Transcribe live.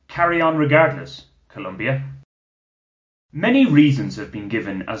Carry on regardless, Colombia. Many reasons have been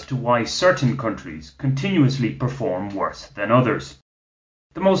given as to why certain countries continuously perform worse than others.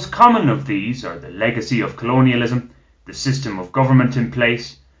 The most common of these are the legacy of colonialism, the system of government in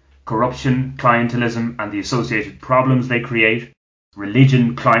place, corruption, clientelism and the associated problems they create,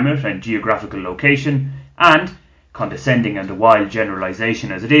 religion, climate and geographical location, and, condescending and a wild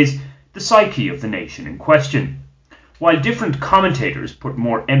generalization as it is, the psyche of the nation in question. While different commentators put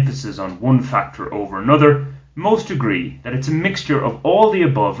more emphasis on one factor over another, most agree that it's a mixture of all the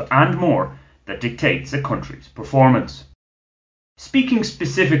above and more that dictates a country's performance. Speaking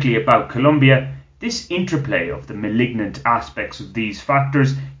specifically about Colombia, this interplay of the malignant aspects of these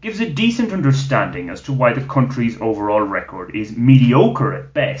factors gives a decent understanding as to why the country's overall record is mediocre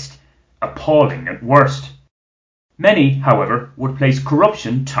at best, appalling at worst. Many, however, would place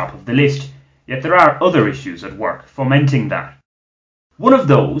corruption top of the list, yet there are other issues at work fomenting that. One of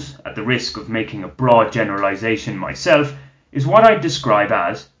those, at the risk of making a broad generalization myself, is what I'd describe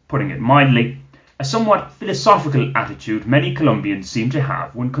as, putting it mildly, a somewhat philosophical attitude many Colombians seem to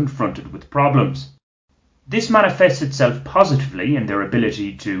have when confronted with problems. This manifests itself positively in their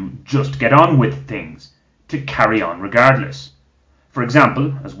ability to just get on with things, to carry on regardless. For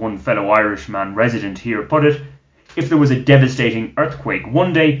example, as one fellow Irishman resident here put it, if there was a devastating earthquake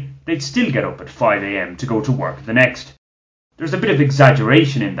one day, they'd still get up at 5 a.m. to go to work the next. There's a bit of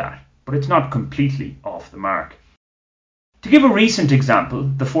exaggeration in that, but it's not completely off the mark. To give a recent example,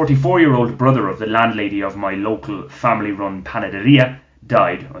 the 44-year-old brother of the landlady of my local family-run panaderia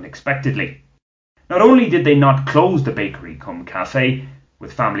died unexpectedly. Not only did they not close the bakery cum cafe,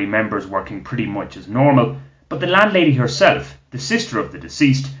 with family members working pretty much as normal, but the landlady herself, the sister of the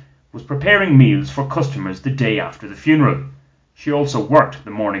deceased, was preparing meals for customers the day after the funeral. She also worked the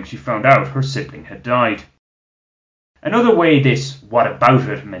morning she found out her sibling had died. Another way this what about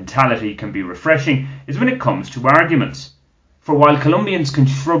it mentality can be refreshing is when it comes to arguments. For while Colombians can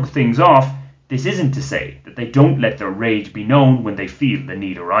shrug things off, this isn't to say that they don't let their rage be known when they feel the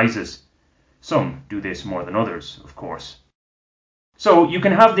need arises. Some do this more than others, of course. So you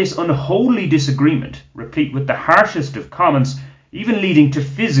can have this unholy disagreement, replete with the harshest of comments, even leading to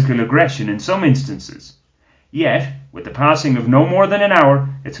physical aggression in some instances. Yet, with the passing of no more than an hour,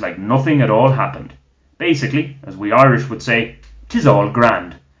 it's like nothing at all happened. Basically, as we Irish would say, 'tis all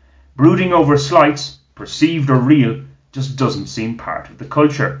grand. Brooding over slights, perceived or real, just doesn't seem part of the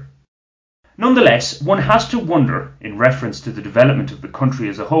culture. Nonetheless, one has to wonder, in reference to the development of the country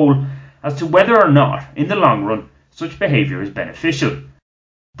as a whole, as to whether or not, in the long run, such behaviour is beneficial.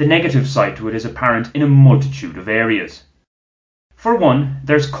 The negative side to it is apparent in a multitude of areas. For one,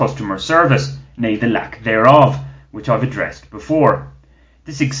 there's customer service, nay the lack thereof, which I've addressed before.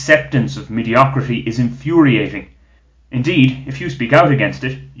 This acceptance of mediocrity is infuriating. Indeed, if you speak out against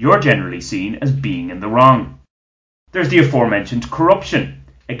it, you're generally seen as being in the wrong. There's the aforementioned corruption.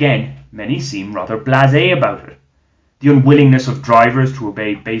 Again, many seem rather blasé about it. The unwillingness of drivers to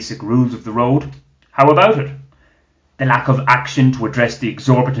obey basic rules of the road. How about it? The lack of action to address the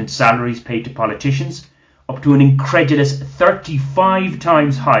exorbitant salaries paid to politicians, up to an incredulous 35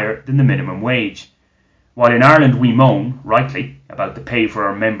 times higher than the minimum wage. While in Ireland we moan, rightly, about the pay for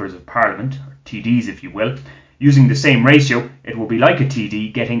our members of parliament, or TDs if you will, using the same ratio, it will be like a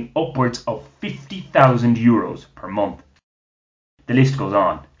TD getting upwards of €50,000 per month. The list goes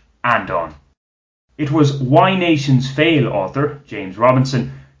on and on. It was Why Nations Fail author James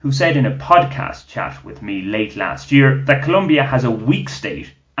Robinson who said in a podcast chat with me late last year that Colombia has a weak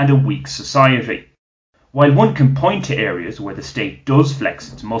state and a weak society. While one can point to areas where the state does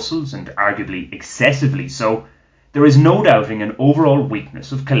flex its muscles, and arguably excessively so, there is no doubting an overall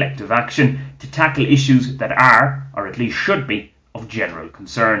weakness of collective action to tackle issues that are, or at least should be, of general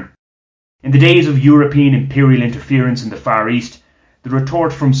concern. In the days of European imperial interference in the Far East, the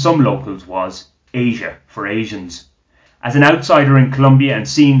retort from some locals was Asia for Asians. As an outsider in Colombia and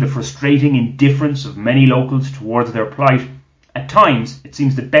seeing the frustrating indifference of many locals towards their plight, at times it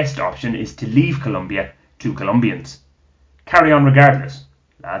seems the best option is to leave Colombia to Colombians. Carry on regardless,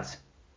 lads.